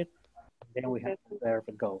subject. Then we have the verb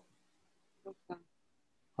go.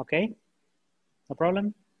 Okay, no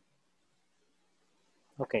problem.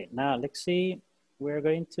 Okay, now let's see. We're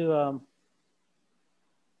going to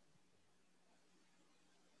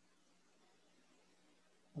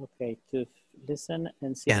okay, to listen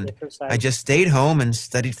and see the And exercise. I just stayed home and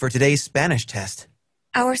studied for today's Spanish test.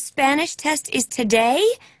 Our Spanish test is today?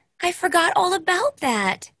 I forgot all about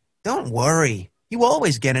that. Don't worry. You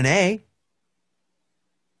always get an A.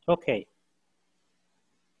 Okay.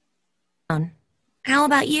 How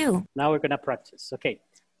about you? Now we're gonna practice. Okay,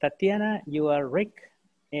 Tatiana, you are Rick,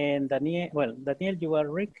 and Daniel. Well, Daniel, you are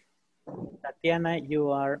Rick. Tatiana,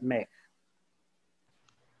 you are Meg.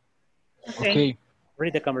 Okay.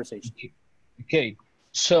 Read the conversation. Okay.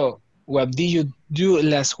 So, what did you do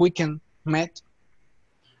last weekend, Matt?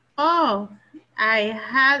 Oh, I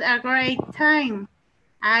had a great time.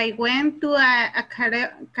 I went to a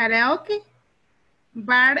karaoke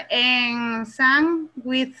bar and sang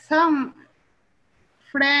with some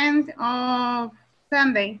friends on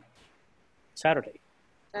Saturday.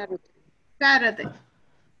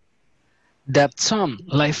 That sounds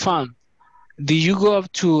like fun. Did you go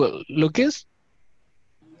up to Lucas?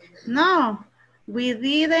 No, we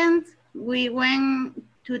didn't. We went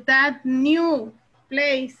to that new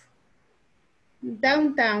place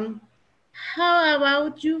downtown. How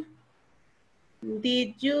about you?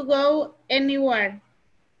 Did you go anywhere?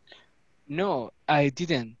 No, I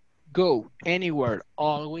didn't go anywhere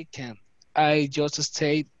all weekend. I just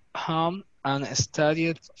stayed home and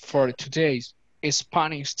studied for today's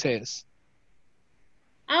Spanish test.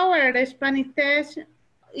 Our Spanish test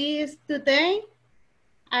is today.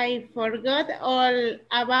 I forgot all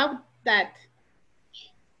about that.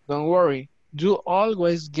 Don't worry, you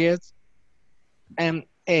always get an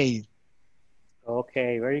A.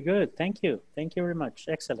 Okay, very good. Thank you. Thank you very much.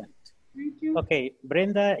 Excellent. Thank you. Okay,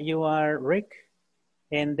 Brenda, you are Rick,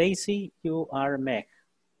 and Daisy, you are Meg.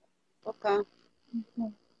 Okay.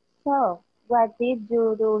 So, what did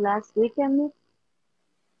you do last weekend?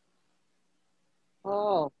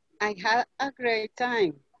 Oh, I had a great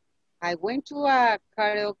time. I went to a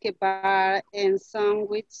karaoke bar and sang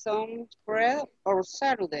with some friends on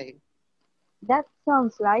Saturday. That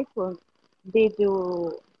sounds like fun. Did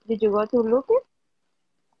you go to Lucas?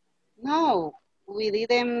 No, we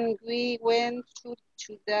didn't. We went to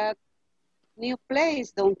that new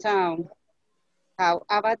place downtown. How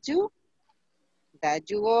about you? Did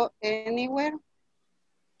you go anywhere?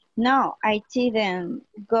 No, I didn't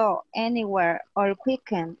go anywhere all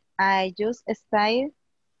weekend. I just stayed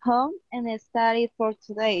home and studied for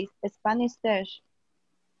today's Spanish test.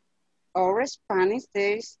 Our Spanish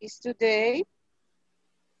test is today.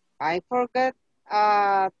 I forgot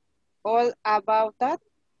all about that.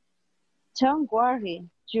 Don't worry,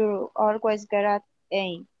 you always get an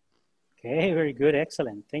A. Okay, very good.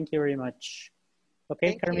 Excellent. Thank you very much. Okay,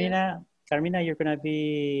 Thank Carmina. Carmina, you're going to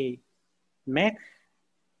be Meg.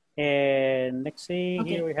 And let's see, Okay.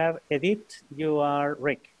 Here we have Edith. You are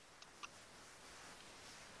Rick.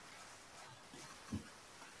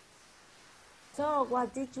 So,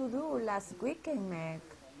 what did you do last weekend, Meg?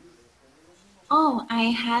 Oh, I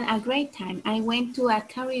had a great time. I went to a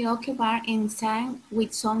karaoke bar and sang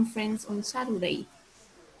with some friends on Saturday.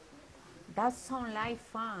 That sounds like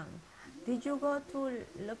fun. Did you go to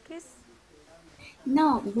Lucas?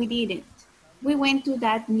 No, we didn't. We went to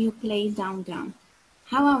that new place downtown.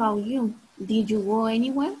 How about you? Did you go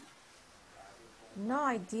anywhere? No,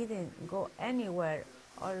 I didn't go anywhere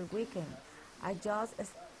all weekend. I just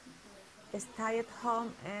stayed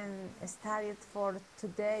home and studied for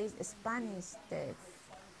today's Spanish test.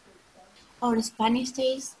 Our Spanish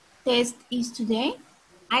test is today?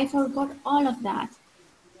 I forgot all of that.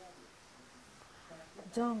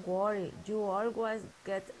 Don't worry, you always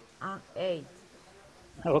get an 8.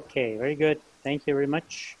 Okay, very good. Thank you very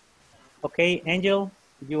much. Okay, Angel,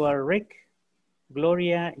 you are Rick.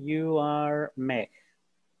 Gloria, you are Meg.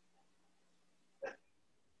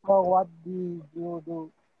 So what did you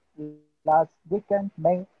do last weekend,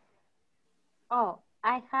 May? Oh,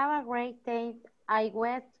 I have a great day. I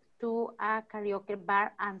went to a karaoke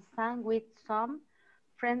bar and sang with some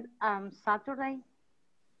friends on Saturday.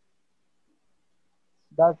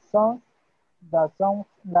 That sounds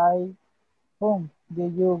like fun.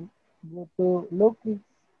 Did you go to Lucas?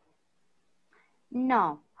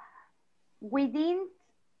 No, we didn't.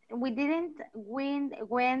 We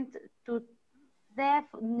went to the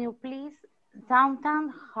new place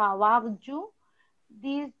downtown. How about you?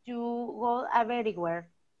 Did you go everywhere?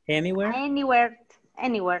 Anywhere?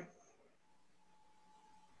 Anywhere.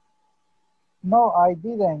 No, I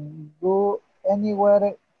didn't go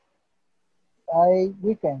anywhere I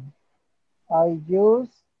weekend. I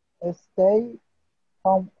just stay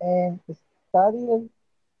home and study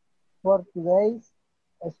for today's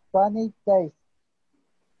Spanish test.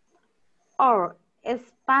 Or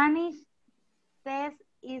Spanish test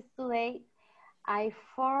is today. I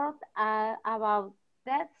thought about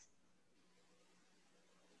that.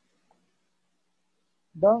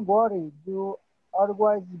 Don't worry, you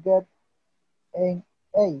always get an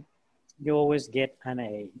A. You always get an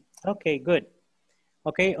A. Okay, good.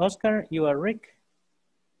 Okay, Oscar, you are Rick.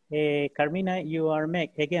 Carmina, you are Meg.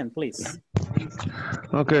 Again, please.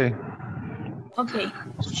 Okay. Okay.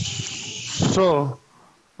 So,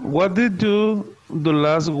 what did you do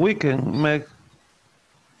last weekend, Meg?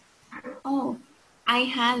 Oh, I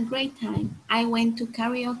had a great time. I went to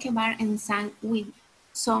karaoke bar and sang with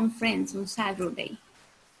some friends on Saturday.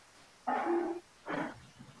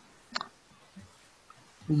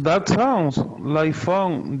 That sounds like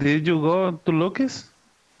fun. Did you go to Lucas?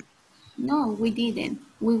 No, we didn't.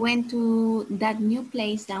 We went to that new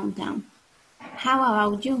place downtown. How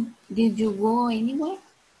about you? Did you go anywhere?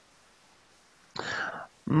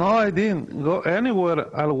 No, I didn't go anywhere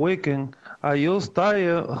all weekend. I just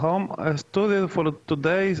stayed home. I studied for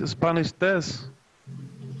today's Spanish test.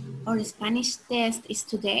 Our Spanish test is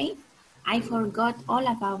today? I forgot all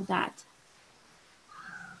about that.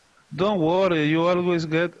 Don't worry, you always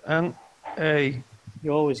get an A.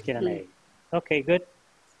 You always get an A. Okay, good.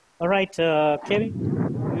 All right, Kevin,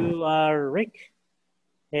 you are Rick.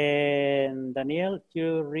 And Danielle,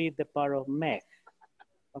 you read the part of Meg.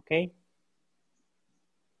 Okay?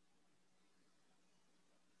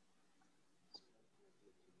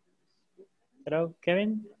 Hello,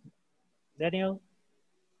 Kevin? Daniel?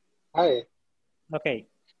 Hi. Okay.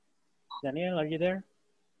 Daniel, are you there?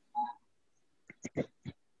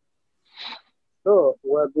 So,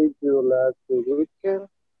 what did you last weekend,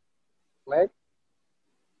 Meg?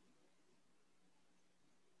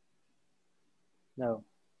 No.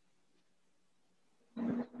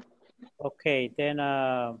 Okay, then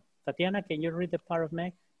Tatiana, can you read the part of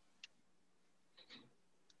Meg?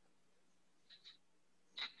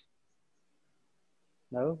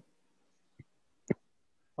 No?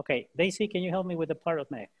 Okay, Daisy, can you help me with the part of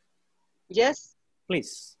Meg? Yes.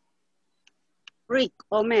 Please. Rick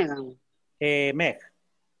or Megan? Meg.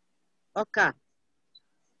 Okay.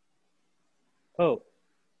 Oh.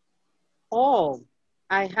 Oh,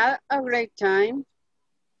 I had a great time.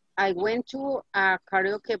 I went to a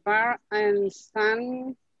karaoke bar and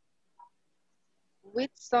sang with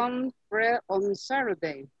some friends on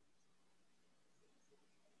Saturday.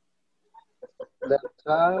 That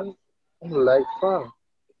sounds like fun.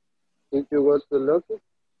 Did you go to Lucas?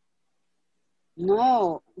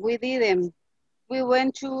 No, we didn't. We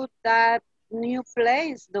went to that new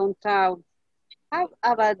place downtown. How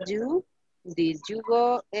about you? Did you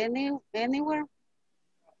go anywhere?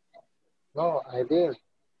 No, I didn't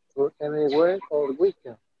go anywhere all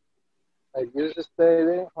weekend. I just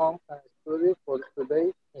stayed home and studied for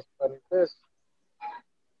today's Spanish test.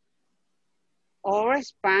 Our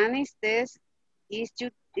Spanish test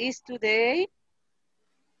is today.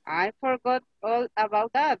 I forgot all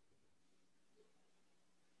about that.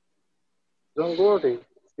 Don't worry,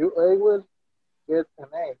 you always get an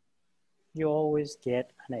A. You always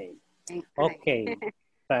get an A. Okay,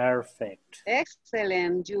 perfect.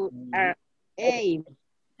 Excellent, you are A.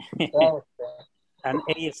 An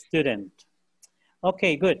A student.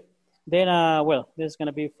 Okay, good. Then, well, this is going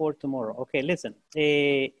to be for tomorrow. Okay, listen.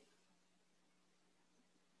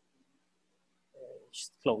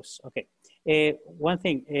 Close. Okay. One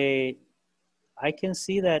thing. I can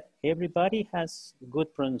see that everybody has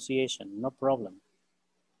good pronunciation. No problem.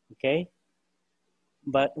 Okay.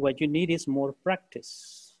 But what you need is more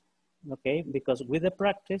practice. Okay. Because with the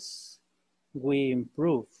practice, we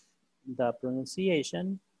improve the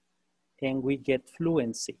pronunciation and we get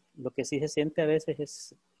fluency. Lo que sí se siente a veces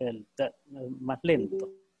es más lento,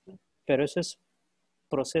 pero eso es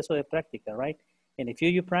proceso de práctica, right? And if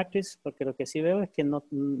you practice, porque lo que sí veo es que no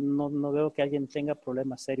veo que alguien tenga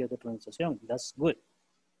problemas serios de pronunciación. That's good.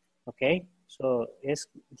 Okay? So es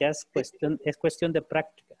cuestión de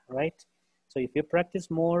práctica, right? So if you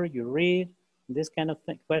practice more, you read this kind of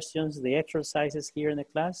questions, the exercises here in the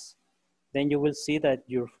class, then you will see that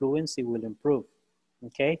your fluency will improve.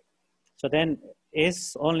 Okay? So then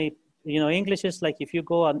it's only, English is like if you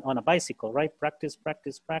go on a bicycle, right? Practice,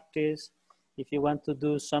 practice, practice. If you want to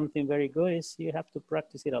do something very good, you have to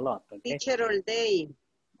practice it a lot. Okay? Teacher all day.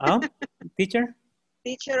 Teacher?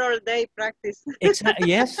 Teacher all day practice.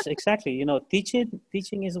 Yes, exactly.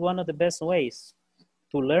 Teaching is one of the best ways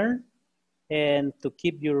to learn and to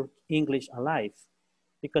keep your English alive.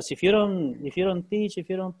 Because if you don't teach, if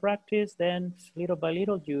you don't practice, then little by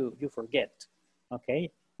little you forget.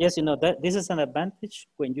 Okay. Yes, you know that this is an advantage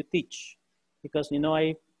when you teach, because you know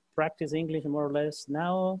I practice English more or less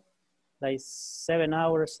now like 7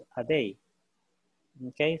 hours a day.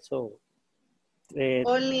 Okay, so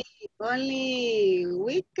only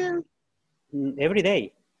weekend. Every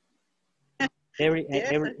day. Yes,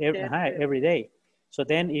 Every day. So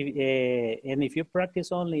then, if you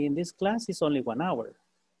practice only in this class, it's only 1 hour.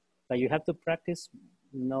 But you have to practice,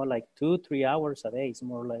 you know, like 2-3 hours a day, it's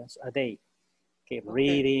more or less a day. Okay,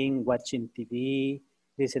 reading, watching TV,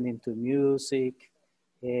 listening to music,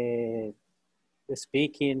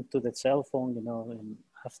 speaking to the cell phone, you know, and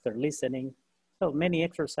after listening. So many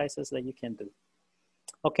exercises that you can do.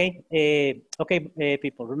 Okay,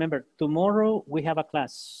 people, remember, tomorrow we have a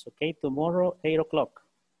class, okay? Tomorrow, 8 o'clock,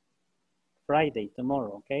 Friday,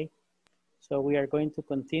 tomorrow, okay? So we are going to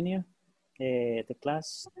continue the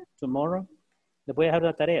class tomorrow. Les voy a dejar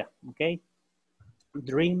una tarea, okay?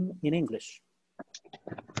 Dream in English.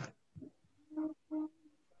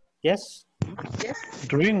 Yes? Yes.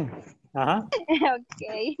 Dream. Uh-huh.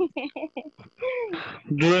 Okay.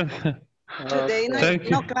 Dream. Today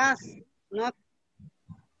no class, not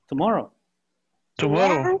tomorrow.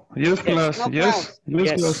 Tomorrow. Yes, class. No yes.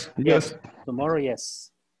 Yes, class. Yes. Tomorrow,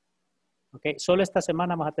 yes. Okay, solo esta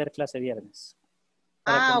semana vamos a tener clase viernes.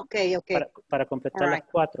 Okay. Para completar las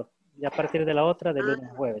 4. Y a partir de la otra, de lunes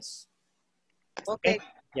a jueves. Okay.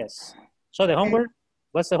 Yes. So the homework,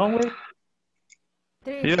 what's the homework?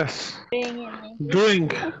 Yes.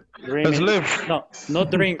 Drink. Sleep. No, not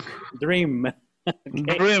drink. Dream.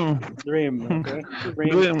 Okay. Dream. Okay.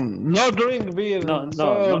 Dream. No drink beer.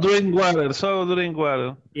 No. Drink water. So drink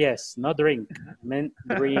water. Yes, no drink. Meant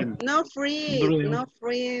dream. No free. Dream. No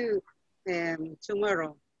free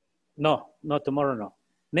tomorrow. No, tomorrow, no.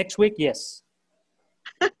 Next week, yes.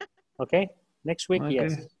 Okay? Next week,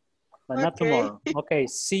 yes. But not tomorrow. Okay,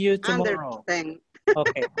 see you tomorrow.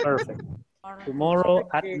 Okay, perfect. Tomorrow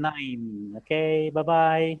at 9. Okay,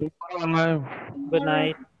 bye-bye. Good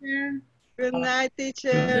night. Good night,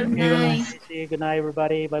 teacher. Good night. Good night,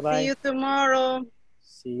 everybody. Bye-bye. See you tomorrow.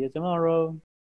 See you tomorrow.